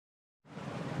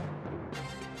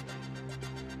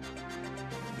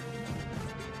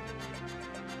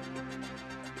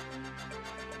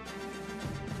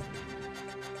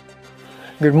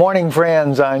Good morning,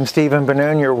 friends. I'm Stephen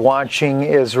Ben-Nun. You're watching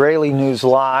Israeli News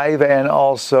Live and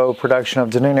also production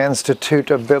of Ben-Nun Institute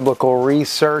of Biblical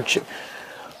Research.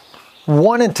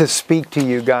 Wanted to speak to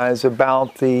you guys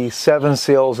about the seven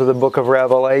seals of the book of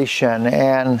Revelation.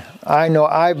 And I know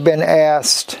I've been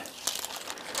asked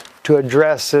to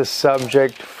address this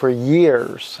subject for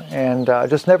years and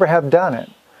just never have done it.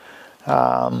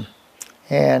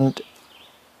 And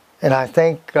I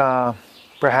think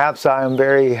perhaps I am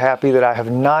very happy that I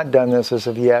have not done this as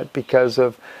of yet because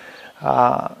of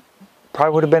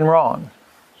probably would have been wrong.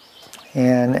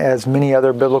 And as many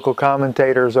other biblical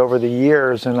commentators over the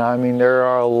years, and I mean there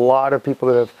are a lot of people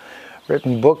that have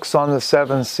written books on the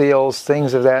seven seals,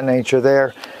 things of that nature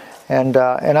there, and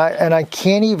I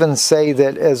can't even say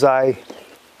that as I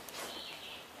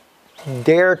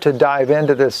dare to dive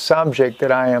into this subject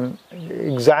that I am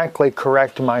exactly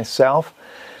correct myself.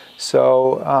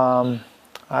 So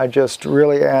I just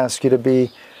really ask you to be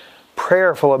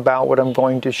prayerful about what I'm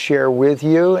going to share with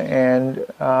you, and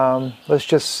let's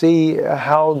just see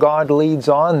how God leads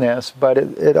on this. But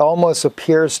it almost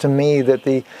appears to me that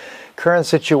the current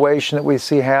situation that we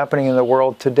see happening in the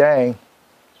world today,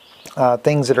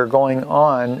 things that are going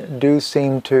on, do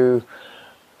seem to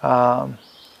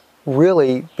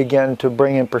really begin to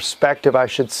bring in perspective, I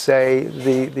should say,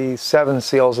 the seven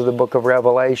seals of the book of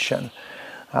Revelation.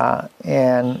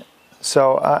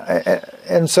 So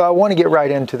I want to get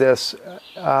right into this.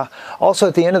 Also,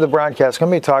 at the end of the broadcast, I'm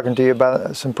going to be talking to you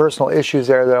about some personal issues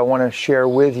there that I want to share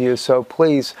with you. So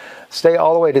please stay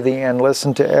all the way to the end,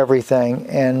 listen to everything.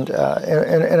 And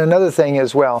another thing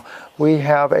as well, we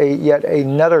have yet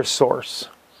another source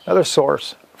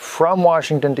from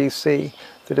Washington, D.C.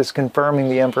 that is confirming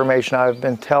the information I've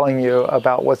been telling you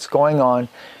about what's going on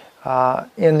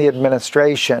in the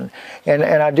administration. And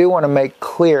I do want to make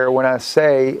clear when I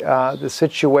say the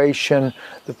situation,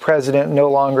 the president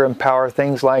no longer in power,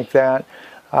 things like that,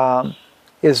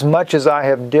 as much as I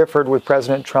have differed with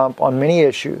President Trump on many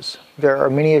issues, there are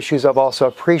many issues I've also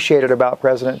appreciated about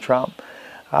President Trump.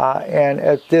 And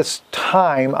at this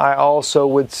time, I also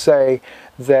would say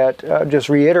that, just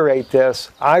reiterate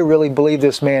this, I really believe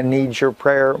this man needs your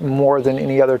prayer more than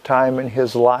any other time in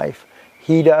his life.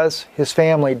 He does, his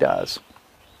family does.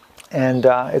 And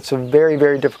it's a very,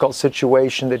 very difficult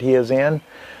situation that he is in.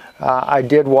 I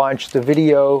did watch the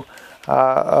video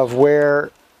of where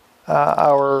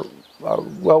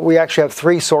we actually have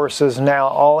three sources now,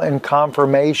 all in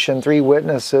confirmation, three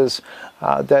witnesses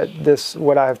that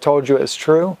what I have told you is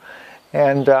true.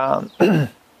 And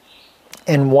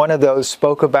and one of those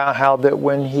spoke about how that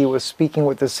when he was speaking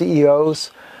with the CEOs,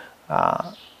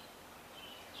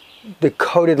 the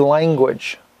coded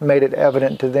language made it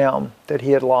evident to them that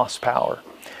he had lost power.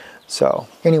 So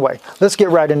anyway, let's get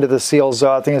right into the seals.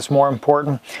 I think it's more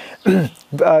important.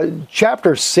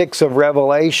 Chapter 6 of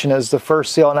Revelation is the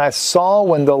first seal. And I saw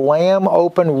when the Lamb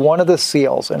opened one of the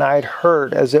seals, and I had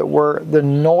heard, as it were, the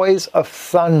noise of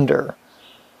thunder.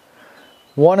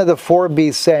 One of the four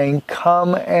beasts saying,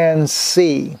 "Come and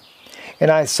see." And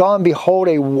I saw and behold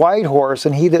a white horse,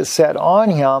 and he that sat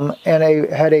on him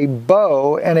had a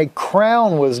bow, and a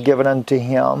crown was given unto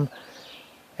him.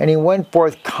 And he went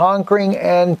forth conquering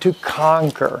and to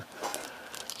conquer.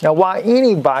 Now, why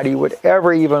anybody would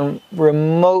ever even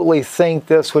remotely think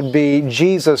this would be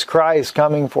Jesus Christ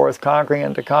coming forth conquering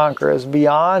and to conquer is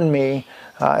beyond me,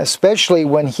 especially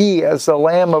when he, as the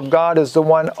Lamb of God, is the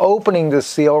one opening the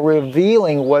seal,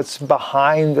 revealing what's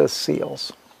behind the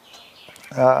seals.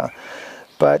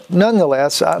 But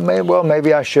nonetheless,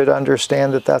 maybe I should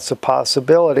understand that that's a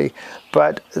possibility.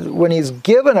 But when he's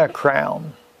given a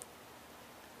crown,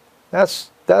 that's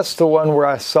the one where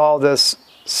I saw this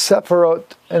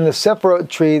Sephiroth. In the Sephiroth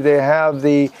tree, they have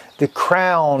the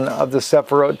crown of the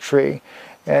Sephiroth tree.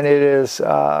 And it is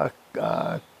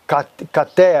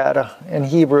Kater in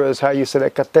Hebrew is how you say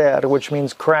that, Kater, which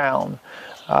means crown.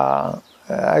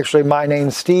 Actually, my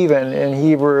name, Stephen, in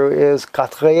Hebrew is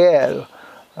Katriel,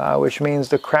 which means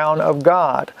the crown of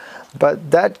God.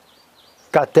 But that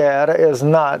Kater is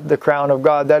not the crown of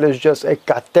God. That is just a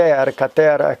Kater,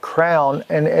 a crown,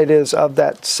 and it is of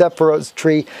that Sephiroth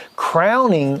tree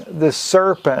crowning the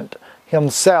serpent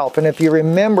himself. And if you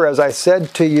remember, as I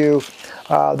said to you,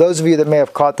 those of you that may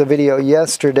have caught the video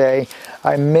yesterday,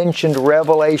 I mentioned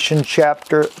Revelation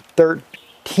chapter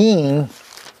 13.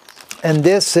 And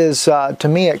this is, to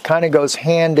me, it kind of goes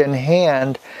hand in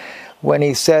hand when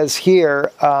he says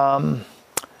here,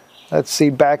 let's see,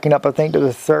 backing up, I think, to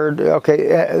the third,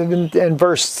 okay, in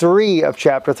verse 3 of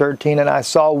chapter 13, and I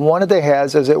saw one of the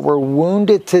heads, as it were,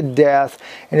 wounded to death,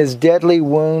 and his deadly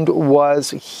wound was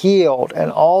healed,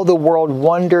 and all the world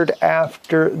wondered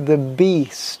after the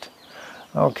beast.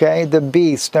 Okay, the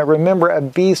beast. Now remember, a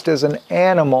beast is an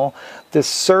animal. The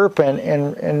serpent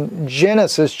in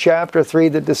Genesis chapter 3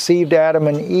 that deceived Adam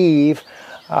and Eve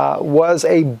was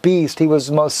a beast. He was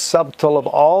the most subtle of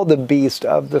all the beasts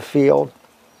of the field.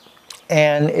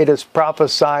 And it is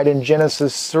prophesied in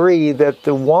Genesis 3 that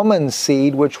the woman's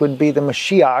seed, which would be the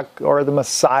Mashiach, or the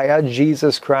Messiah,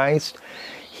 Jesus Christ,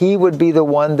 he would be the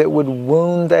one that would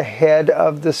wound the head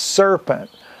of the serpent.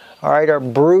 All right, or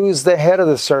bruise the head of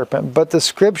the serpent. But the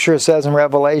scripture says in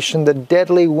Revelation, the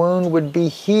deadly wound would be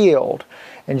healed.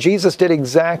 And Jesus did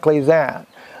exactly that.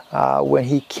 When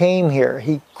he came here,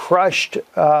 he crushed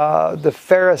the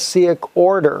Pharisaic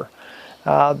order,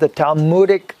 the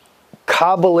Talmudic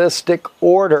Kabbalistic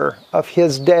order of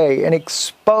his day, and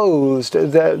exposed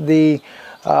the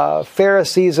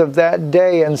Pharisees of that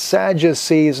day and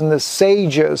Sadducees and the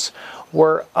sages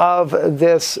were of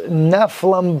this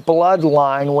Nephilim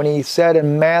bloodline, when he said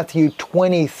in Matthew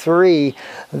 23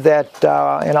 that,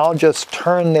 and I'll just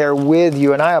turn there with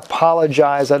you, and I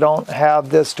apologize, I don't have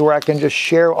this to where I can just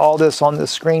share all this on the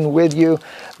screen with you.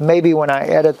 Maybe when I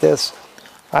edit this,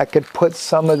 I could put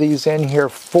some of these in here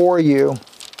for you.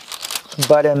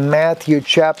 But in Matthew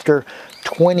chapter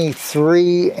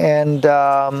 23, and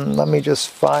let me just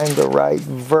find the right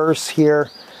verse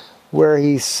here, where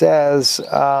he says,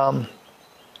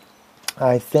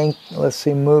 I think, let's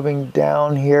see, moving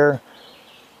down here.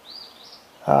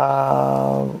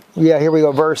 Yeah, here we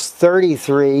go, verse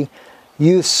 33.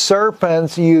 You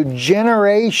serpents, you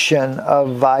generation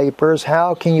of vipers,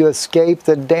 how can you escape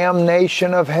the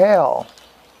damnation of hell?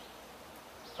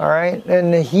 All right,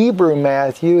 in the Hebrew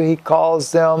Matthew, he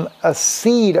calls them a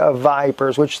seed of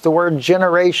vipers, which the word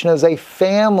generation is a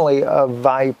family of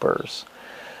vipers.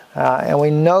 And we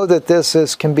know that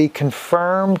this can be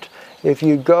confirmed if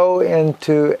you go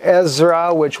into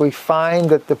Ezra, which we find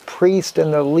that the priest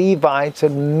and the Levites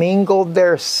had mingled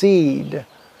their seed.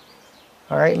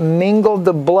 All right, mingled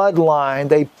the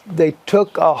bloodline. They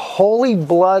took a holy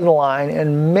bloodline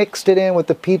and mixed it in with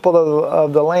the people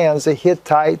of the lands, the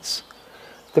Hittites,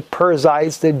 the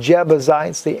Perizzites, the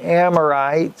Jebusites, the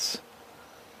Amorites,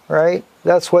 right?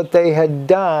 That's what they had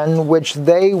done, which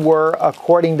they were,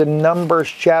 according to Numbers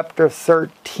chapter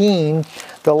 13,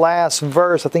 the last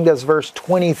verse, I think that's verse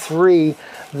 23,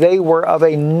 they were of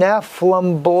a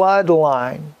Nephilim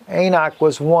bloodline. Enoch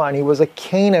was one. He was a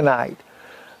Canaanite.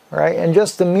 Right? And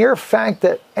just the mere fact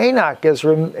that Enoch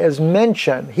is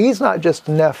mentioned, he's not just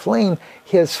a Nephilim,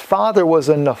 his father was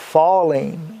a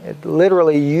Nephalim. It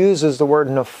literally uses the word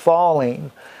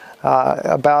Nephalim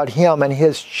about him, and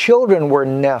his children were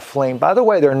Nephilim. By the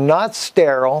way, they're not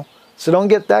sterile, so don't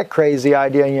get that crazy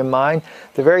idea in your mind.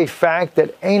 The very fact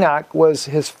that Enoch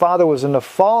his father was a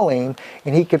Nephalim,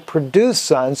 and he could produce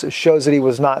sons, shows that he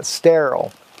was not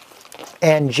sterile.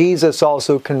 And Jesus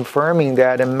also confirming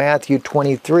that in Matthew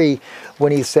 23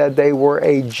 when he said they were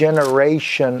a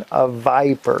generation of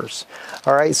vipers.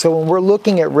 All right, so when we're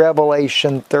looking at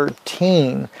Revelation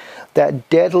 13, that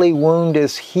deadly wound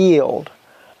is healed.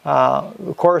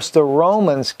 Of course, the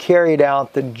Romans carried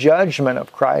out the judgment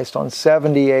of Christ on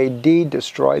 70 AD,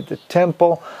 destroyed the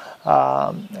temple.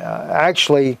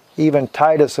 Actually, even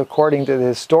Titus, according to the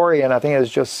historian, I think it was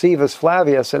Josephus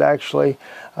Flavius, it actually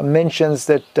mentions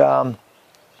that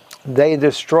they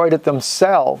destroyed it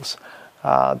themselves.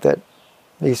 That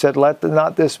he said, let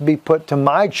not this be put to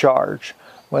my charge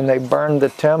when they burned the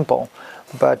temple.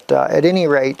 But at any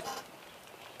rate,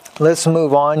 let's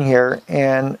move on here,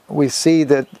 and we see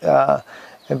that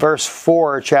in verse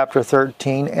 4, chapter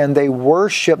 13, and they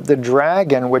worshiped the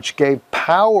dragon, which gave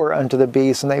power unto the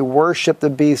beast, and they worshiped the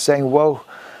beast, saying, woe,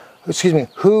 excuse me,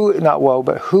 who, not woe,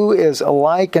 but who is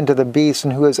alike unto the beast,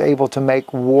 and who is able to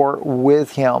make war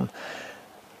with him?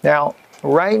 Now,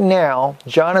 right now,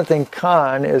 Jonathan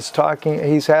Cahn is talking,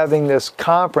 he's having this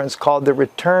conference called the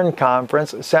Return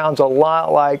Conference. It sounds a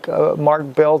lot like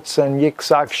Mark Biltz and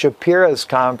Yitzhak Shapira's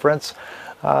conference.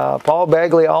 Paul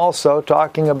Begley also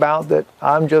talking about that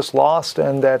I'm just lost,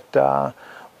 and that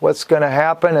what's going to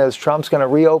happen is Trump's going to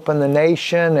reopen the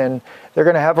nation and they're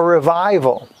going to have a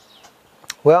revival.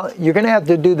 Well, you're going to have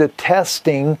to do the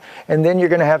testing, and then you're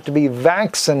going to have to be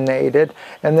vaccinated,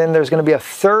 and then there's going to be a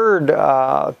third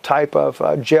type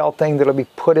of gel thing that will be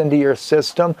put into your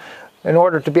system in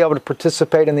order to be able to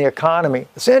participate in the economy.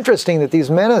 It's interesting that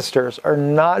these ministers are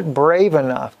not brave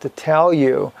enough to tell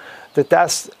you that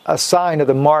that's a sign of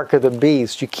the mark of the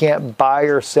beast. You can't buy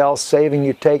or sell saving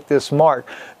you take this mark.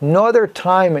 No other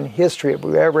time in history have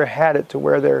we ever had it to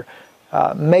where they're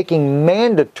making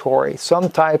mandatory some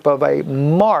type of a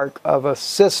mark of a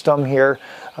system here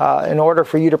in order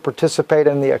for you to participate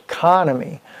in the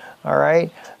economy. All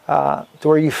right. to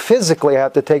where you physically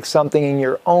have to take something in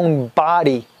your own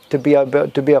body to be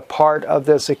a part of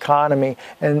this economy,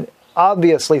 and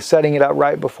obviously setting it up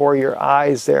right before your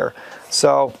eyes there.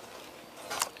 So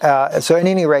at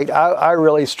any rate, I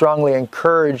really strongly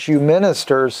encourage you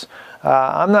ministers.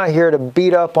 I'm not here to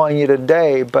beat up on you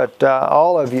today, but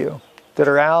all of you that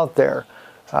are out there.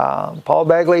 Paul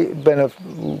Begley, been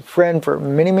a friend for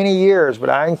many, many years, but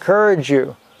I encourage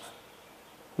you,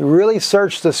 really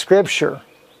search the Scripture.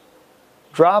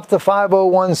 Drop the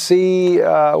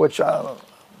 501c, which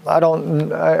I don't,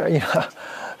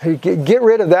 get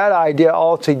rid of that idea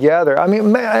altogether. I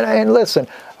mean, man, and listen,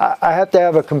 I have to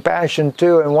have a compassion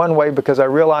too in one way, because I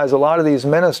realize a lot of these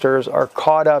ministers are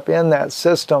caught up in that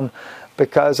system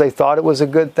because they thought it was a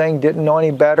good thing, didn't know any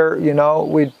better. You know,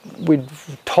 we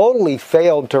totally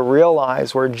failed to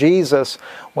realize where Jesus,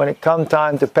 when it come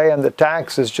time to pay him the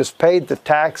taxes, just paid the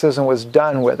taxes and was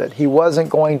done with it. He wasn't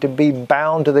going to be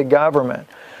bound to the government.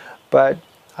 But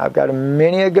I've got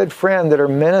many a good friend that are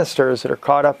ministers that are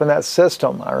caught up in that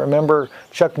system. I remember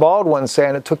Chuck Baldwin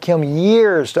saying it took him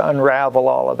years to unravel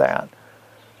all of that.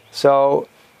 So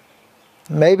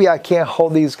maybe I can't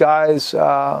hold these guys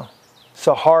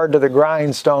so hard to the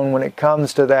grindstone when it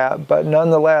comes to that, but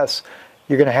nonetheless,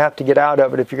 you're going to have to get out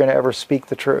of it if you're going to ever speak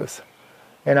the truth.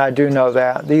 And I do know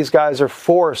that. These guys are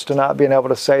forced to not being able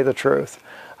to say the truth.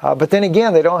 But then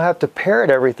again, they don't have to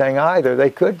parrot everything either. They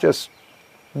could just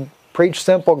preach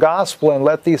simple gospel and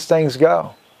let these things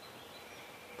go.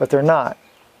 But they're not.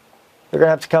 They're going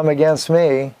to have to come against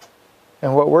me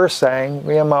and what we're saying,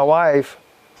 me and my wife,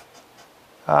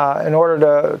 in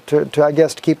order to I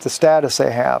guess, to keep the status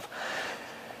they have.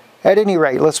 At any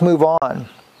rate, let's move on.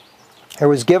 There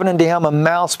was given unto him a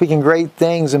mouth speaking great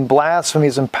things and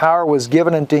blasphemies, and power was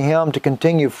given unto him to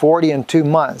continue 42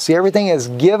 months. See, everything is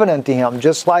given unto him,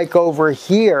 just like over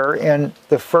here in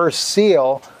the first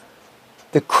seal.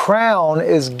 The crown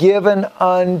is given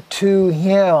unto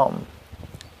him.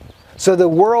 So the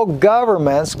world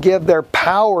governments give their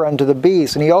power unto the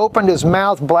beast. And he opened his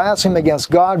mouth, blasphemed against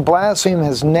God, blasphemed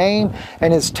his name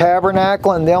and his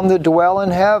tabernacle and them that dwell in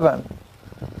heaven.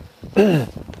 All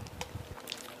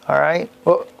right?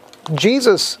 Well,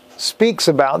 Jesus speaks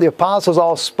about, the apostles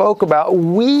all spoke about,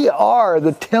 we are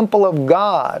the temple of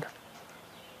God.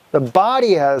 The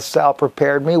body has thou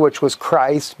prepared me, which was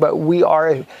Christ, but we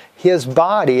are his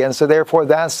body, and so therefore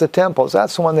that's the temples.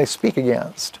 That's the one they speak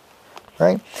against.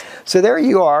 Right? So there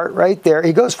you are, right there.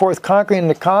 He goes forth conquering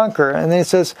to conquer, and then he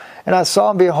says, and I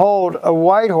saw and behold a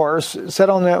white horse set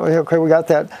on the, okay, we got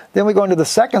that. Then we go into the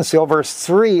second seal, verse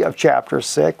 3 of chapter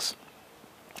 6.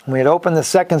 When we had opened the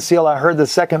second seal, I heard the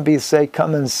second beast say,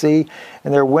 come and see.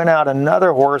 And there went out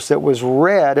another horse that was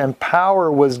red, and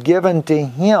power was given to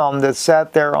him that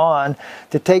sat thereon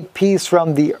to take peace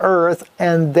from the earth,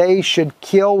 and they should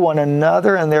kill one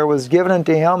another, and there was given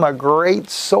unto him a great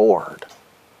sword.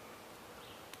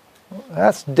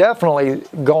 That's definitely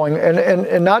going,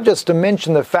 and not just to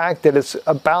mention the fact that it's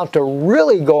about to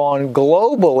really go on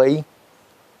globally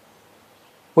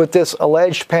with this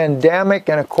alleged pandemic.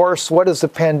 And of course, what does the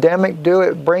pandemic do?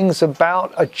 It brings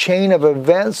about a chain of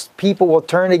events. People will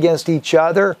turn against each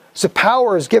other. So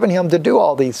power is given him to do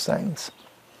all these things.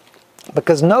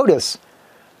 Because notice,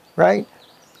 right,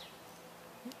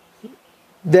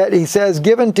 that he says,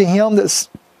 given to him that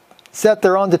sat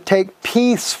thereon to take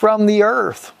peace from the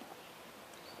earth.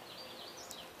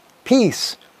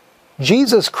 Peace.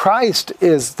 Jesus Christ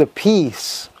is the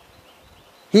peace.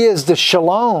 He is the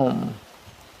shalom.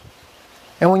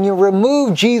 And when you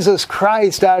remove Jesus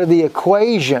Christ out of the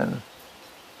equation,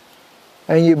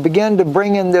 and you begin to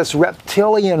bring in this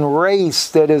reptilian race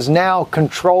that is now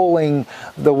controlling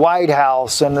the White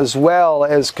House and as well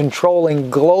as controlling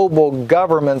global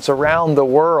governments around the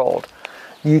world,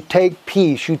 you take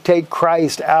peace, you take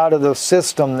Christ out of the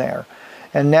system there.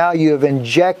 And now you have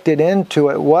injected into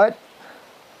it what?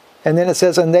 And then it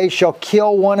says, and they shall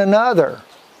kill one another.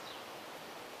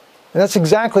 And that's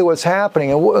exactly what's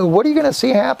happening. And what are you going to see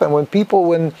happen when people,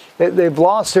 when they've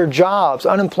lost their jobs,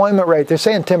 unemployment rate, they're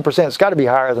saying 10%. It's got to be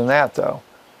higher than that, though.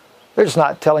 They're just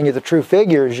not telling you the true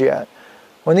figures yet.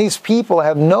 When these people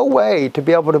have no way to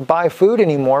be able to buy food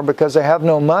anymore because they have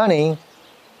no money,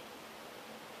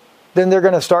 then they're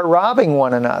going to start robbing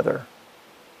one another.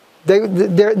 They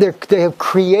have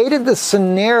created the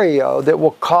scenario that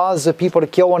will cause the people to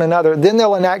kill one another. Then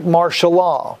they'll enact martial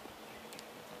law.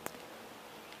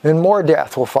 Then more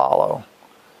death will follow.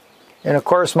 And of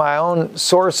course, my own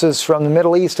sources from the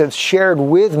Middle East have shared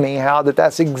with me how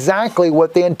that's exactly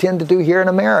what they intend to do here in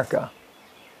America.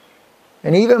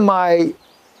 And even my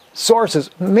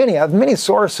sources, I have many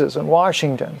sources in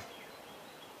Washington,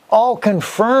 all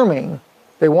confirming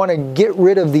They want to get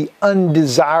rid of the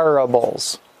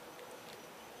undesirables.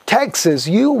 Texas,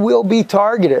 you will be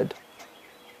targeted.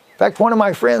 In fact, one of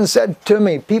my friends said to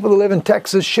me, people who live in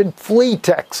Texas should flee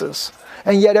Texas.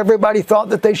 And yet everybody thought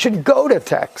that they should go to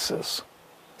Texas.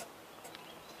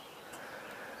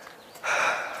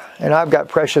 And I've got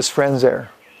precious friends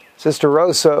there. Sister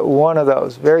Rosa, one of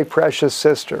those, very precious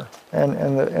sister.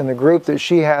 And the group that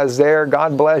she has there,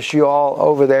 God bless you all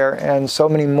over there. And so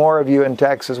many more of you in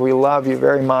Texas. We love you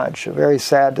very much. Very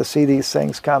sad to see these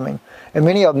things coming. And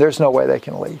many of them, there's no way they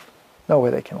can leave. No way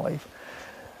they can leave.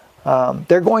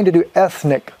 They're going to do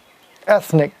ethnic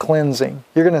cleansing.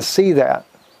 You're going to see that.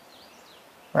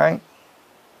 Right?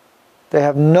 They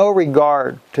have no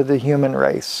regard to the human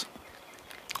race.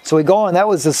 So we go on. That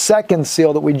was the second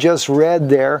seal that we just read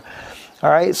there. All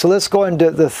right, so let's go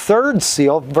into the third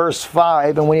seal, verse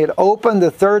 5. And when he had opened the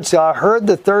third seal, I heard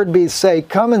the third beast say,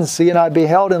 Come and see. And I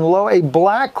beheld, and lo, a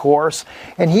black horse,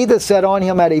 and he that sat on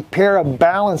him had a pair of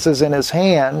balances in his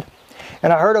hand.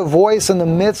 And I heard a voice in the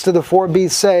midst of the four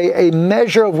beasts say, A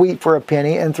measure of wheat for a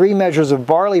penny, and 3 measures of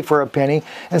barley for a penny,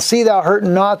 and see thou hurt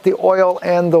not the oil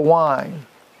and the wine.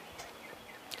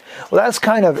 Well, that's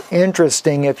kind of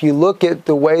interesting if you look at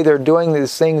the way they're doing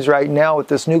these things right now with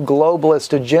this new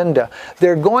globalist agenda.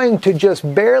 They're going to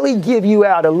just barely give you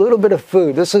out a little bit of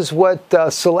food. This is what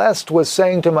Celeste was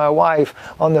saying to my wife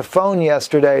on the phone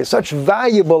yesterday. Such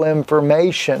valuable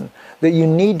information that you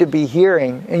need to be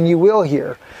hearing, and you will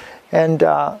hear. And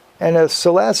as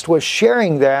Celeste was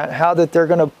sharing that, how that they're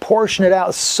going to portion it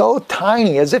out so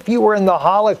tiny, as if you were in the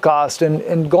Holocaust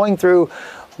and going through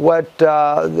what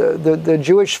the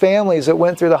Jewish families that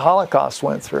went through the Holocaust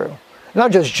went through.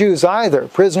 Not just Jews either.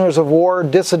 Prisoners of war,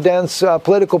 dissidents,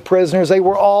 political prisoners, they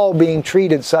were all being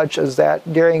treated such as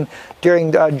that during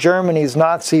Germany's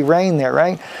Nazi reign there,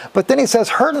 right? But then he says,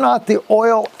 hurt not the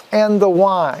oil and the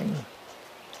wine.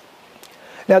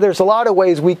 Now there's a lot of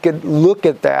ways we could look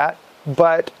at that,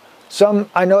 but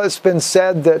I know it's been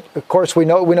said that, of course, we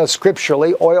know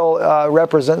scripturally, oil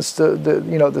represents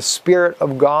the Spirit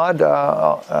of God,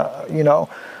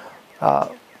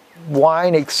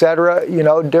 wine,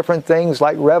 etc. Different things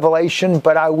like Revelation.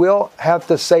 But I will have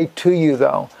to say to you,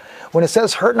 though, when it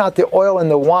says, "Hurt not the oil and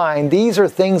the wine," these are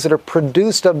things that are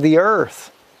produced of the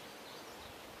earth.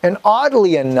 And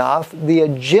oddly enough, the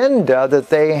agenda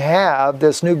that they have,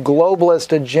 this new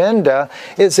globalist agenda,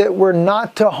 is that we're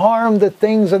not to harm the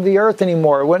things of the earth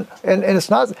anymore. And it's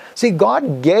not, see,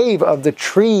 God gave of the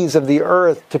trees of the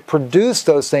earth to produce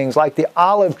those things, like the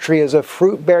olive tree is a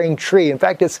fruit-bearing tree. In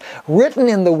fact, it's written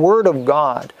in the Word of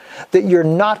God that you're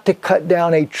not to cut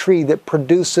down a tree that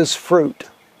produces fruit,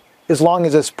 as long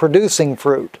as it's producing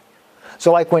fruit.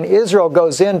 So like when Israel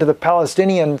goes into the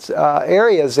Palestinian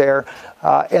areas there,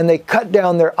 and they cut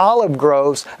down their olive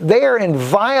groves, they are in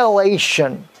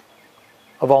violation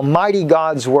of Almighty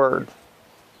God's Word.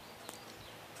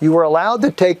 You are allowed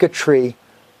to take a tree,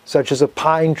 such as a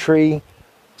pine tree,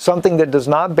 something that does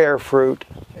not bear fruit,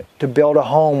 to build a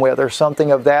home with, or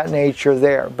something of that nature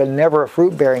there, but never a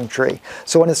fruit-bearing tree.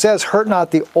 So when it says, hurt not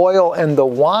the oil and the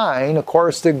wine, of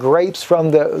course, the grapes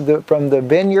from the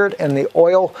vineyard and the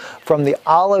oil from the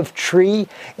olive tree.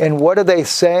 And what are they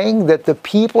saying? That the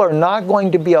people are not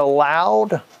going to be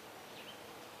allowed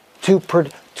you're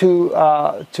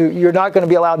not going to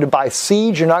be allowed to buy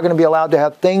seeds. You're not going to be allowed to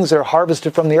have things that are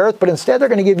harvested from the earth, but instead they're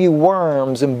going to give you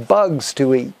worms and bugs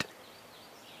to eat.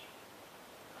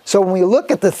 So when we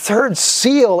look at the third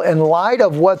seal in light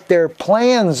of what their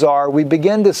plans are, we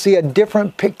begin to see a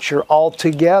different picture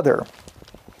altogether.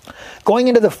 Going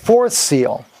into the fourth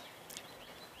seal,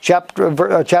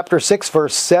 chapter 6,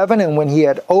 verse 7, and when he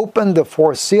had opened the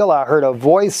fourth seal, I heard a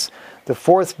voice, the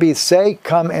fourth beast, say,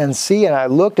 Come and see. And I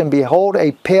looked, and behold,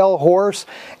 a pale horse,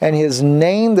 and his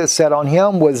name that sat on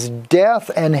him was Death,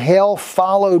 and hell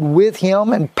followed with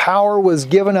him, and power was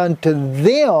given unto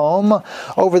them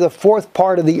over the fourth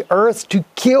part of the earth to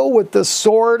kill with the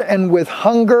sword, and with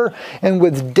hunger, and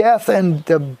with death, and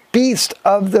the beast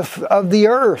of the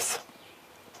earth.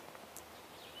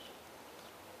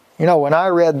 You know, when I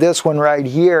read this one right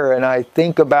here, and I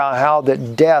think about how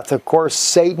that death, of course,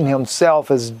 Satan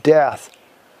himself is death,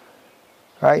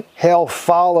 right? Hell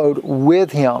followed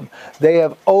with him. They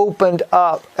have opened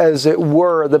up, as it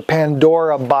were, the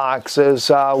Pandora box, as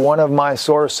one of my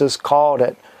sources called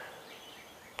it.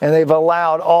 And they've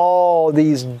allowed all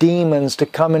these demons to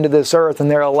come into this earth,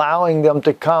 and they're allowing them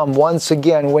to come once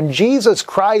again. When Jesus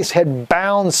Christ had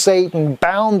bound Satan,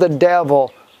 bound the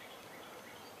devil,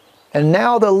 and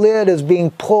now the lid is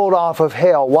being pulled off of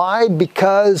hell. Why?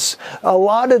 Because a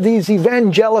lot of these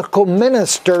evangelical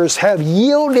ministers have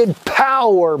yielded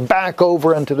power back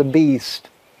over unto the beast.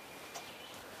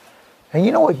 And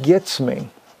you know what gets me?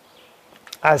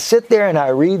 I sit there and I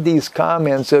read these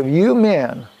comments of you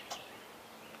men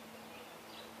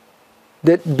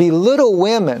that belittle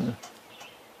women.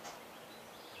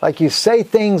 Like you say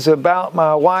things about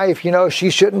my wife, you know,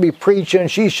 she shouldn't be preaching,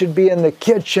 she should be in the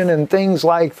kitchen and things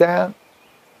like that.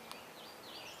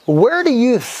 Where do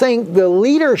you think the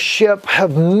leadership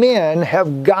of men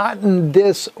have gotten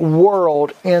this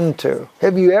world into?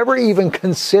 Have you ever even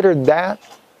considered that?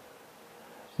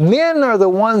 Men are the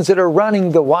ones that are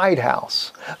running the White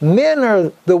House. Men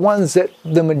are the ones that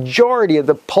the majority of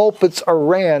the pulpits are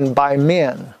ran by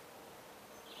men.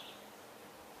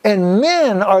 And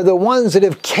men are the ones that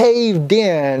have caved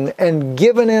in and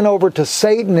given in over to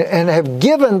Satan and have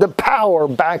given the power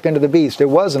back into the beast. It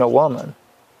wasn't a woman.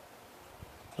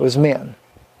 It was men.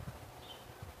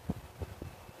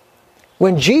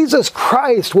 When Jesus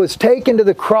Christ was taken to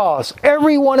the cross,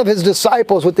 every one of his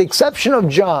disciples, with the exception of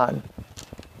John,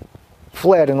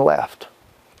 fled and left.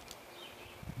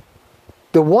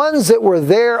 The ones that were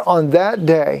there on that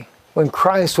day when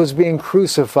Christ was being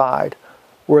crucified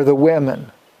were the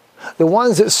women. The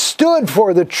ones that stood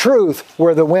for the truth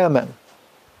were the women.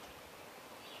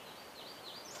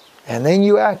 And then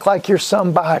you act like you're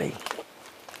somebody.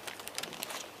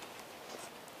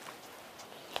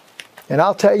 And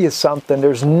I'll tell you something,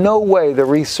 there's no way the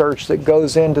research that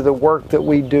goes into the work that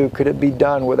we do could it be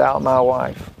done without my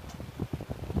wife.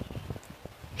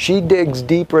 She digs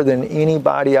deeper than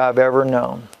anybody I've ever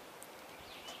known.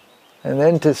 And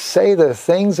then to say the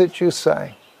things that you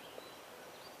say,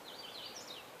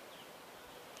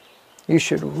 you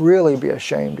should really be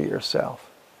ashamed of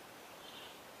yourself.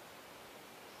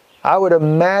 I would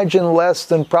imagine less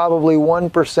than probably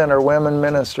 1% are women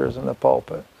ministers in the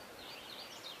pulpit.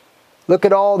 Look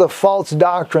at all the false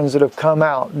doctrines that have come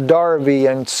out. Darby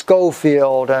and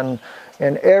Schofield and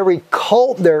every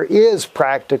cult there is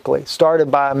practically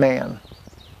started by a man.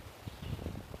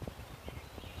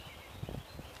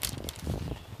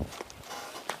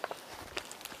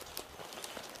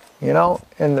 You know,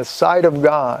 in the sight of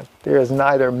God, there is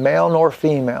neither male nor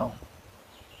female.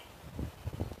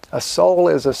 A soul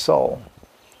is a soul.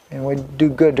 And we do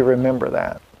good to remember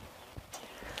that.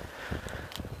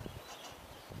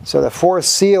 So the fourth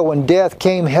seal, when death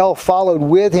came, hell followed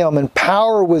with him, and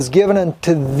power was given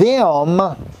unto them,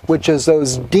 which is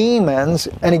those demons.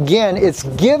 And again, it's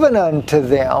given unto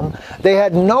them. They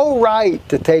had no right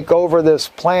to take over this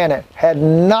planet, had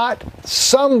not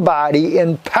somebody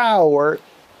in power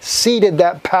ceded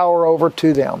that power over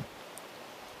to them.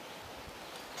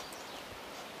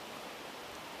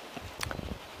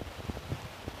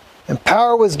 And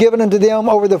power was given unto them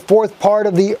over the fourth part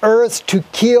of the earth to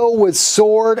kill with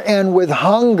sword and with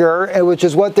hunger, which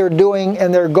is what they're doing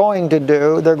and they're going to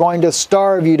do. They're going to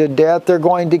starve you to death. They're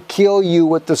going to kill you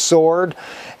with the sword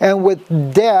and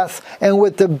with death and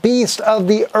with the beast of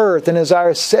the earth. And as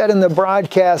I said in the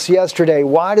broadcast yesterday,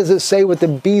 why does it say with the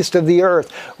beast of the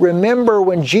earth? Remember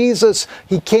when Jesus,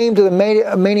 he came to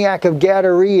the maniac of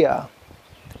Gadara,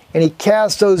 and he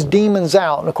cast those demons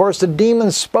out. And of course the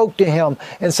demons spoke to him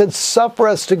and said, suffer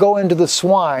us to go into the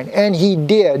swine. And he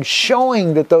did,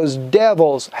 showing that those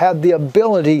devils had the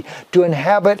ability to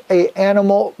inhabit an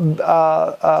animal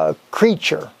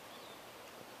creature.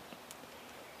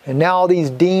 And now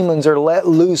these demons are let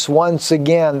loose once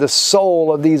again. The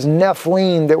soul of these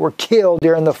Nephilim that were killed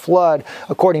during the flood,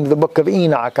 according to the book of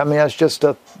Enoch. I mean, that's just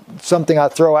something I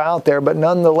throw out there. But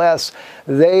nonetheless,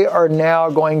 they are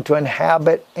now going to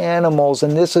inhabit animals.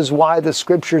 And this is why the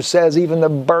scripture says even the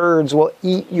birds will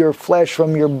eat your flesh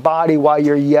from your body while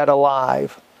you're yet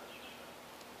alive.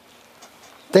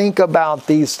 Think about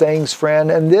these things, friend,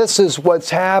 and this is what's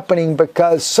happening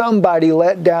because somebody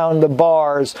let down the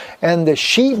bars and the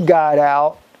sheep got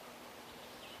out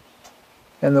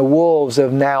and the wolves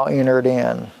have now entered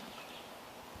in.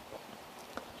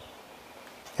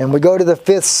 And we go to the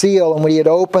fifth seal, and when he had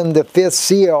opened the fifth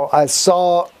seal, I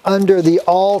saw under the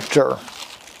altar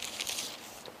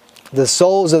the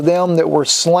souls of them that were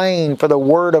slain for the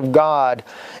word of God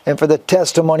and for the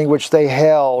testimony which they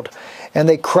held. And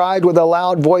they cried with a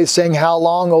loud voice, saying, how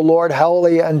long, O Lord,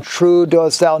 holy and true,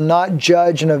 dost thou not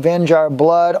judge and avenge our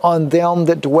blood on them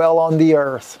that dwell on the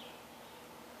earth?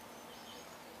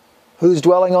 Who's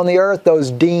dwelling on the earth? Those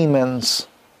demons.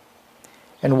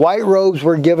 And white robes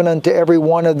were given unto every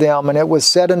one of them, and it was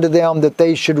said unto them that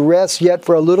they should rest yet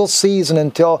for a little season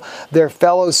until their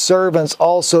fellow servants,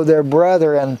 also their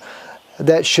brethren,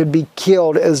 that should be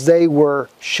killed as they were,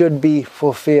 should be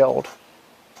fulfilled.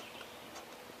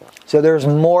 So there's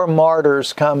more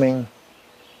martyrs coming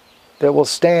that will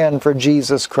stand for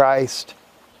Jesus Christ.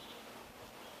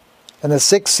 And the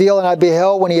sixth seal, and I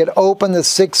beheld when he had opened the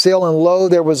sixth seal, and lo,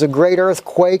 there was a great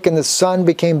earthquake, and the sun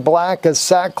became black as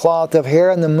sackcloth of hair,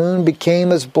 and the moon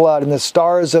became as blood, and the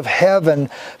stars of heaven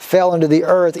fell into the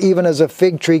earth, even as a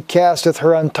fig tree casteth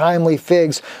her untimely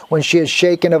figs when she is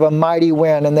shaken of a mighty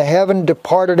wind. And the heaven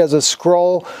departed as a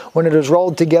scroll when it is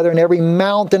rolled together, and every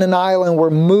mountain and island were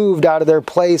moved out of their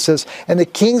places. And the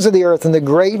kings of the earth, and the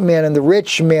great men, and the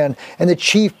rich men, and the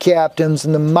chief captains,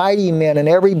 and the mighty men, and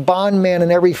every bondman,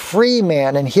 and every free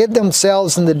man, and hid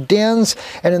themselves in the dens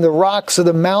and in the rocks of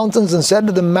the mountains, and said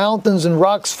to the mountains and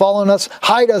rocks, fall on us,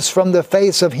 hide us from the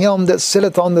face of him that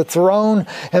sitteth on the throne,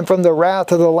 and from the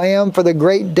wrath of the Lamb, for the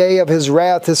great day of his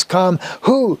wrath is come.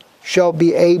 Who shall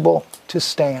be able to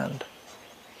stand?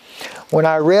 When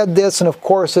I read this, and of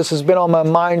course this has been on my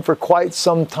mind for quite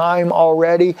some time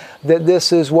already, that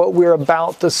this is what we're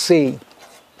about to see.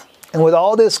 And with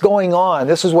all this going on,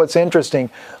 this is what's interesting.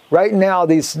 Right now,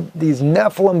 these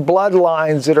Nephilim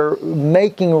bloodlines that are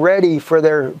making ready for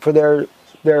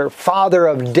their father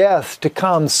of death to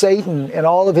come, Satan, and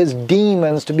all of his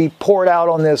demons to be poured out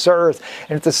on this earth.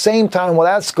 And at the same time, while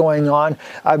that's going on,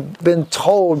 I've been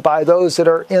told by those that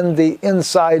are in the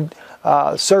inside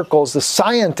circles, the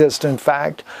scientists, in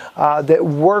fact, that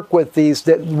work with these,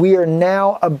 that we are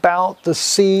now about to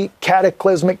see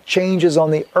cataclysmic changes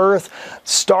on the earth.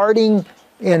 Starting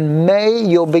in May,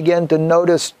 you'll begin to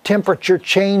notice temperature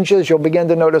changes. You'll begin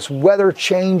to notice weather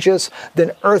changes.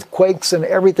 Then earthquakes and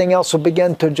everything else will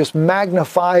begin to just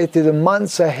magnify through the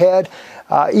months ahead.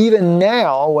 Even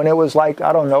now, when it was like,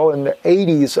 I don't know, in the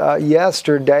 80s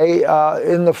yesterday,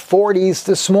 in the 40s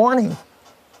this morning.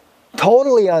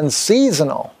 Totally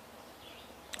unseasonal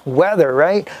weather,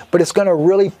 right? But it's going to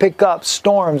really pick up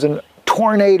storms and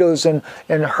tornadoes and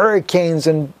hurricanes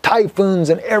and typhoons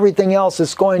and everything else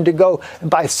is going to go. And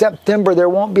by September, there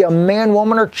won't be a man,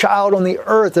 woman, or child on the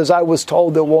earth, as I was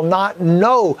told, that will not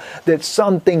know that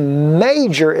something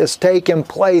major is taking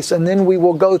place. And then we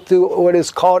will go through what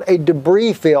is called a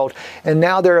debris field. And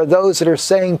now there are those that are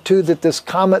saying, too, that this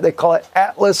comet, they call it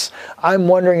Atlas. I'm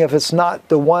wondering if it's not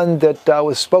the one that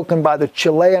was spoken by the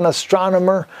Chilean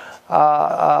astronomer,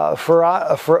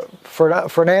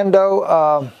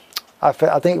 Fernando. I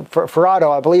think Ferrado,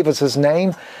 I believe is his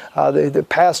name, that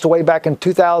passed away back in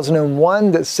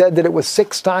 2001, that said that it was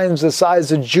 6 times the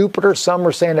size of Jupiter. Some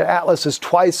are saying that Atlas is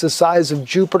twice the size of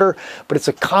Jupiter, but it's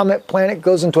a comet planet,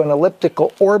 goes into an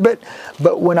elliptical orbit.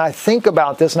 But when I think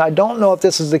about this, and I don't know if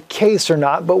this is the case or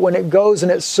not, but when it goes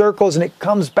and it circles and it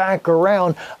comes back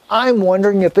around, I'm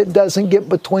wondering if it doesn't get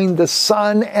between the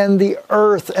sun and the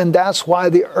earth, and that's why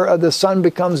the sun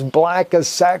becomes black as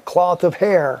sackcloth of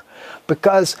hair.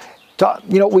 Because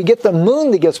we get the moon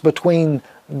that gets between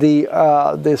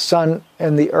the sun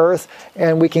and the earth,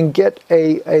 and we can get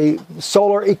a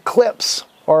solar eclipse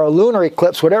or a lunar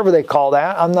eclipse, whatever they call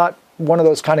that. I'm not one of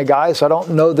those kind of guys, so I don't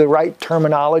know the right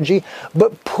terminology.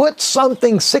 But put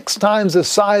something 6 times the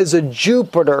size of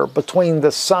Jupiter between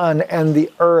the sun and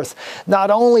the earth. Not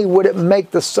only would it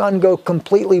make the sun go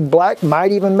completely black,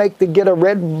 might even get a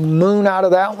red moon out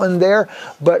of that one there,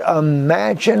 but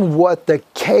imagine what the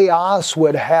chaos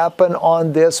would happen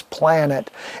on this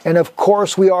planet. And of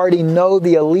course, we already know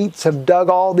the elites have dug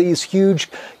all these huge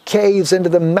caves into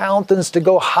the mountains to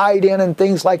go hide in and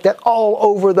things like that. All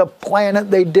over the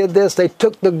planet they did this. They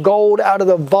took the gold out of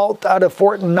the vault out of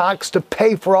Fort Knox to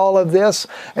pay for all of this.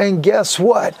 And guess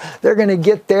what? They're going to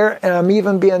get there, and I'm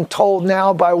even being told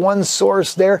now by one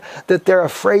source there that they're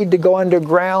afraid to go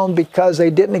underground because they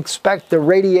didn't expect the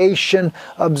radiation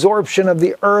absorption of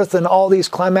the earth and all these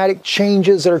climatic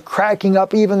changes that are cracking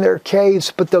up even their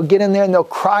caves. But they'll get in there and they'll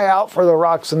cry out for the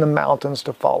rocks and the mountains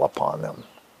to fall upon them.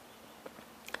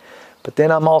 But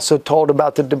then I'm also told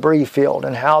about the debris field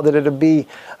and how that it'll be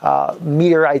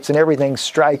meteorites and everything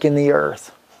striking the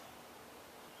earth.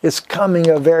 It's coming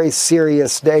a very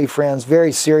serious day, friends,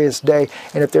 very serious day.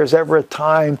 And if there's ever a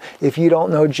time, if you don't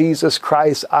know Jesus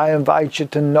Christ, I invite you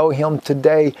to know Him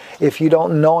today. If you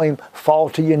don't know Him,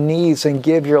 fall to your knees and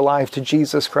give your life to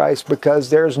Jesus Christ, because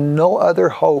there's no other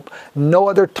hope, no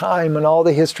other time in all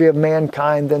the history of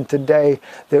mankind than today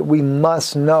that we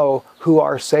must know who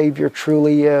our Savior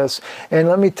truly is. And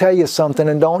let me tell you something,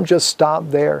 and don't just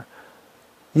stop there.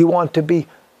 You want to be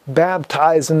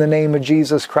baptized in the name of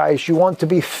Jesus Christ. You want to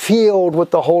be filled with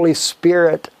the Holy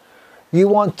Spirit. You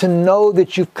want to know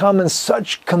that you've come in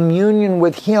such communion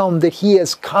with Him, that He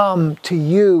has come to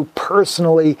you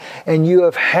personally and you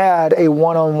have had a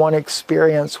one-on-one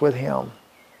experience with Him.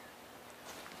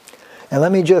 And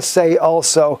let me just say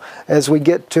also, as we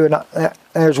get to,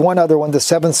 there's one other one, the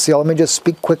 7th seal. Let me just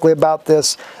speak quickly about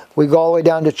this. We go all the way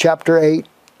down to chapter 8.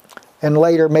 And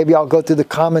later, maybe I'll go through the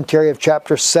commentary of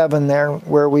chapter 7 there,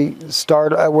 where we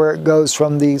start, where it goes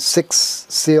from the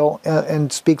 6th seal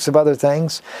and speaks of other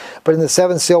things. But in the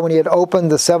 7th seal, when he had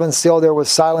opened the 7th seal, there was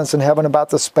silence in heaven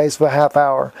about the space of a half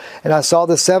hour. And I saw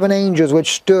the 7 angels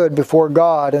which stood before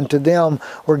God, and to them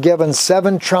were given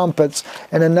 7 trumpets.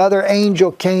 And another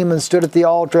angel came and stood at the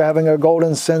altar, having a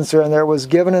golden censer, and there was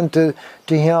given unto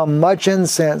him much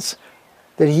incense,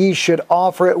 that he should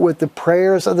offer it with the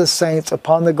prayers of the saints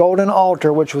upon the golden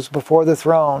altar which was before the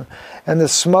throne. And the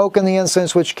smoke and the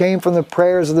incense which came from the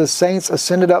prayers of the saints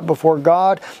ascended up before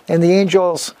God in the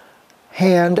angel's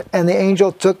hand. And the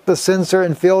angel took the censer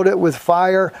and filled it with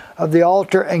fire of the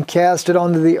altar and cast it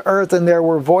onto the earth. And there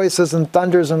were voices and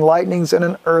thunders and lightnings and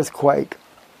an earthquake.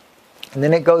 And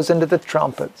then it goes into the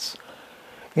trumpets.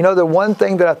 You know, the one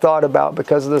thing that I thought about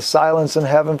because of the silence in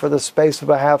heaven for the space of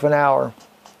a half an hour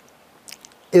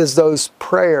is those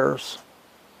prayers.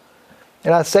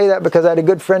 And I say that because I had a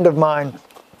good friend of mine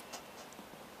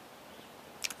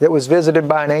that was visited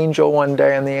by an angel one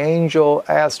day, and the angel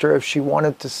asked her if she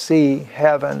wanted to see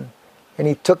heaven. And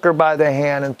he took her by the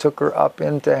hand and took her up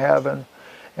into heaven.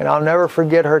 And I'll never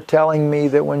forget her telling me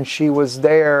that when she was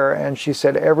there, and she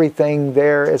said, everything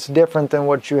there is different than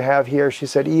what you have here. She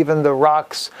said, even the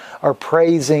rocks are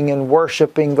praising and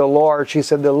worshiping the Lord. She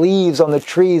said, the leaves on the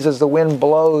trees as the wind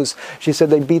blows, she said,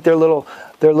 they beat their little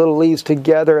leaves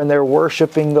together and they're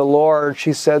worshiping the Lord.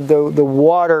 She said, the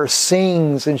water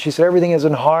sings, and she said, everything is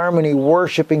in harmony,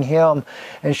 worshiping Him.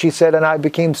 And she said, and I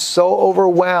became so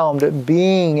overwhelmed at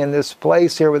being in this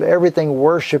place here with everything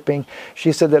worshiping.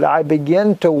 She said that I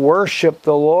began to worship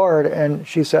the Lord, and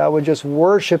she said, I was just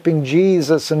worshiping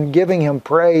Jesus and giving Him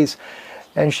praise.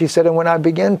 And she said, and when I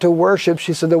began to worship,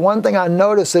 she said, the one thing I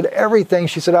noticed that everything,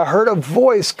 she said, I heard a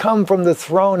voice come from the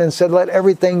throne and said, let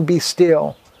everything be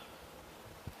still.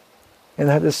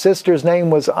 And the sister's name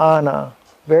was Anna,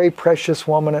 very precious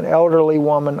woman, an elderly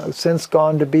woman, since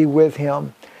gone to be with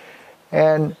Him.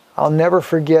 And I'll never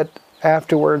forget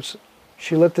afterwards,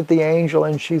 she looked at the angel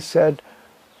and she said,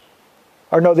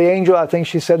 or no, the angel, I think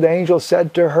she said, the angel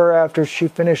said to her after she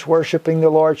finished worshiping the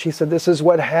Lord, she said, this is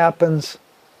what happens.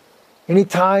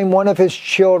 Anytime one of His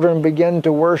children begin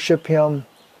to worship Him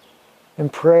in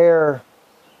prayer,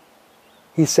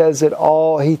 He says it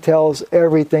all, He tells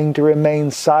everything to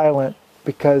remain silent.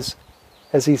 Because,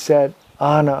 as He said,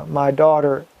 Anna, my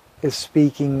daughter, is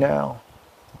speaking now.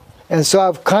 And so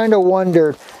I've kind of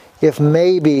wondered if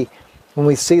maybe when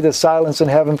we see the silence in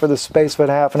heaven for the space of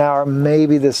a half an hour,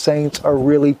 maybe the saints are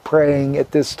really praying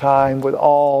at this time with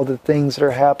all the things that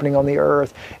are happening on the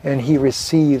earth, and He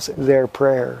receives their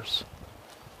prayers.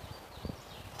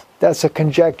 That's a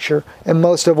conjecture, and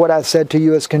most of what I've said to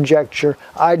you is conjecture.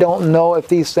 I don't know if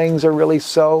these things are really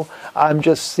so. I'm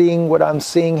just seeing what I'm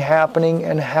seeing happening,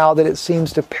 and how that it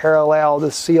seems to parallel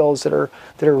the seals that are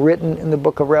written in the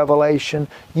book of Revelation.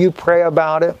 You pray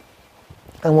about it,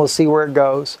 and we'll see where it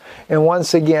goes. And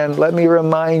once again, let me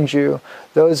remind you,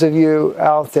 those of you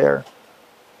out there,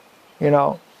 you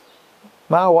know,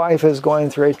 my wife is going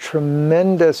through a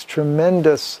tremendous,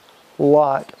 tremendous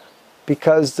lot.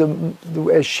 Because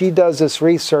as she does this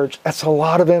research, that's a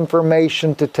lot of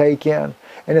information to take in.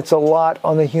 And it's a lot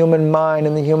on the human mind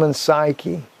and the human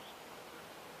psyche.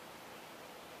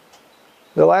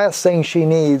 The last thing she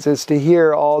needs is to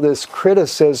hear all this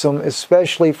criticism,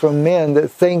 especially from men that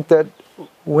think that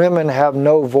women have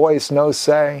no voice, no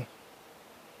say.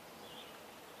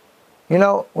 You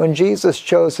know, when Jesus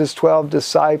chose His 12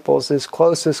 disciples, His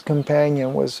closest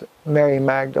companion was Mary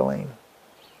Magdalene.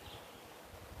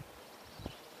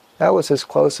 That was His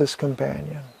closest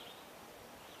companion,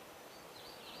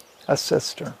 a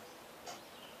sister.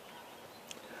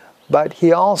 But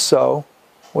He also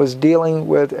was dealing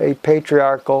with a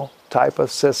patriarchal type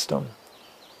of system.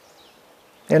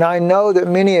 And I know that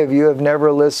many of you have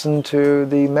never listened to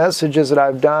the messages that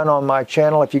I've done on my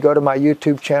channel. If you go to my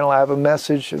YouTube channel, I have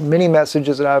many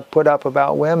messages that I've put up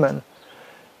about women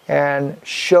and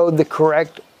showed the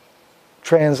correct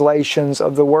translations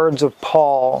of the words of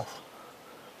Paul.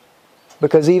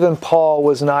 Because even Paul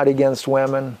was not against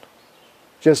women,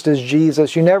 just as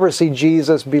Jesus. You never see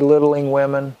Jesus belittling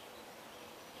women.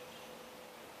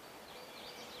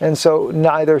 And so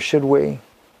neither should we.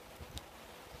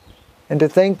 And to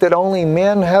think that only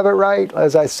men have it right,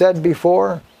 as I said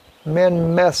before,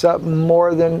 men mess up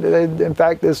more than, in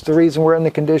fact, it's the reason we're in the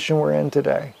condition we're in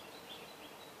today.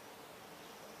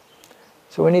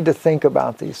 So we need to think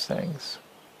about these things.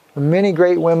 Many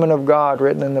great women of God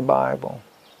written in the Bible.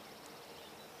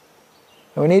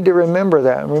 And we need to remember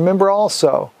that. And remember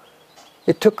also,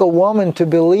 it took a woman to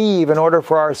believe in order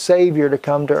for our Savior to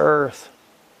come to earth.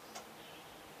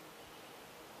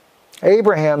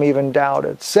 Abraham even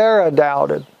doubted. Sarah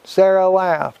doubted. Sarah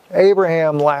laughed.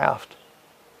 Abraham laughed.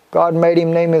 God made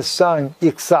him name his son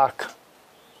Isaac.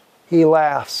 He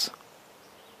laughs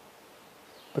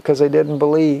because they didn't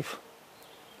believe.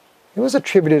 It was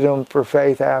attributed to him for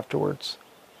faith afterwards.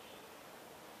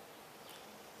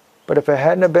 But if it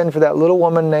hadn't have been for that little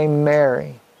woman named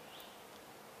Mary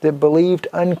that believed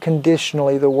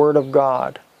unconditionally the Word of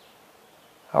God,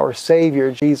 our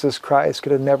Savior, Jesus Christ,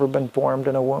 could have never been formed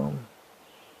in a womb.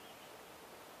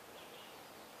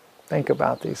 Think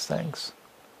about these things.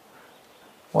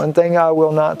 One thing I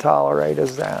will not tolerate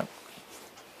is that,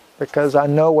 because I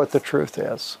know what the truth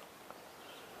is.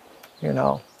 You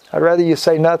know, I'd rather you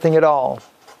say nothing at all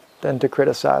than to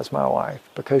criticize my wife,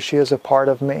 because she is a part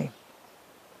of me.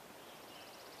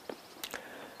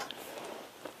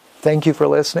 Thank you for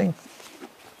listening.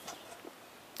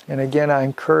 And again, I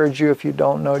encourage you, if you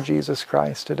don't know Jesus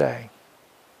Christ today,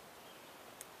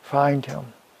 find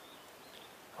Him.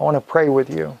 I want to pray with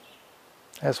you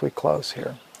as we close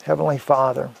here. Heavenly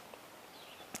Father,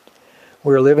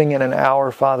 we're living in an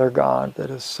hour, Father God,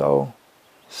 that is so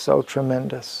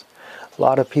tremendous. A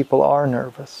lot of people are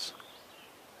nervous.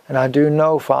 And I do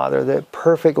know, Father, that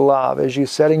perfect love, as you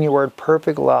said in your word,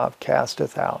 perfect love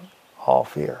casteth out all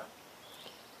fear.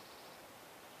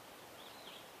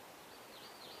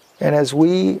 And as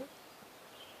we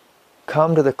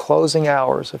come to the closing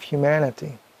hours of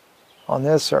humanity on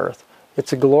this earth,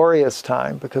 it's a glorious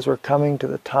time because we're coming to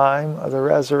the time of the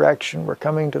resurrection. We're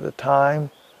coming to the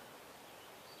time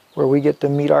where we get to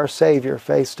meet our Savior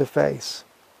face to face.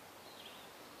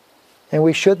 And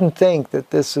we shouldn't think that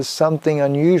this is something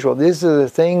unusual. These are the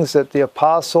things that the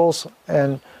apostles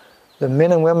and the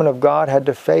men and women of God had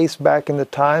to face back in the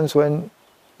times when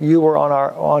you were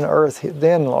on earth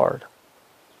then, Lord.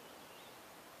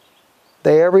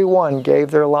 They, every one,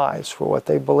 gave their lives for what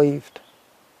they believed.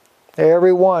 They,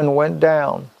 every one, went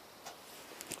down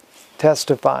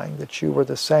testifying that you were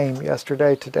the same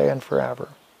yesterday, today, and forever.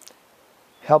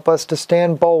 Help us to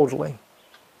stand boldly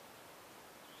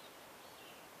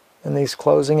in these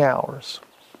closing hours.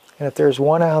 And if there's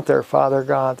one out there, Father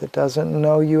God, that doesn't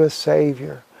know you as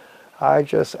Savior, I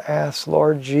just ask,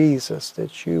 Lord Jesus,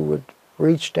 that you would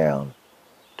reach down,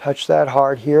 touch that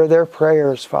heart, hear their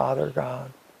prayers, Father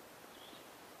God.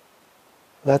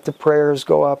 Let the prayers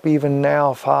go up even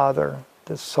now, Father,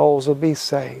 that souls will be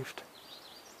saved.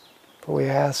 For we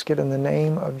ask it in the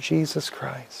name of Jesus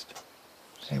Christ.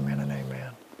 Amen and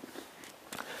amen.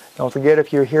 Don't forget,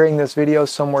 if you're hearing this video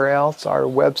somewhere else, our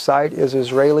website is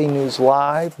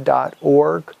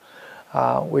IsraeliNewsLive.org.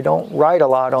 We don't write a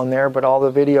lot on there, but all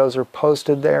the videos are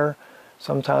posted there.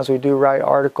 Sometimes we do write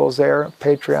articles there.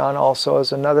 Patreon also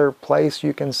is another place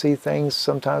you can see things.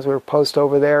 Sometimes we post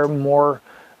over there more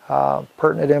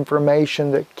pertinent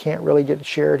information that can't really get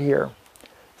shared here.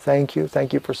 Thank you.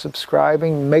 Thank you for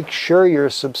subscribing. Make sure you're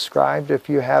subscribed if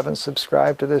you haven't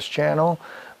subscribed to this channel,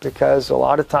 because a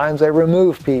lot of times they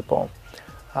remove people.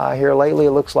 Here lately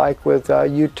it looks like with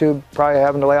YouTube probably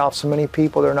having to lay off so many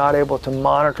people, they're not able to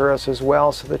monitor us as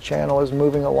well, so the channel is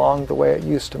moving along the way it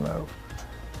used to move.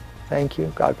 Thank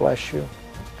you. God bless you.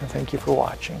 And thank you for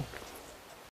watching.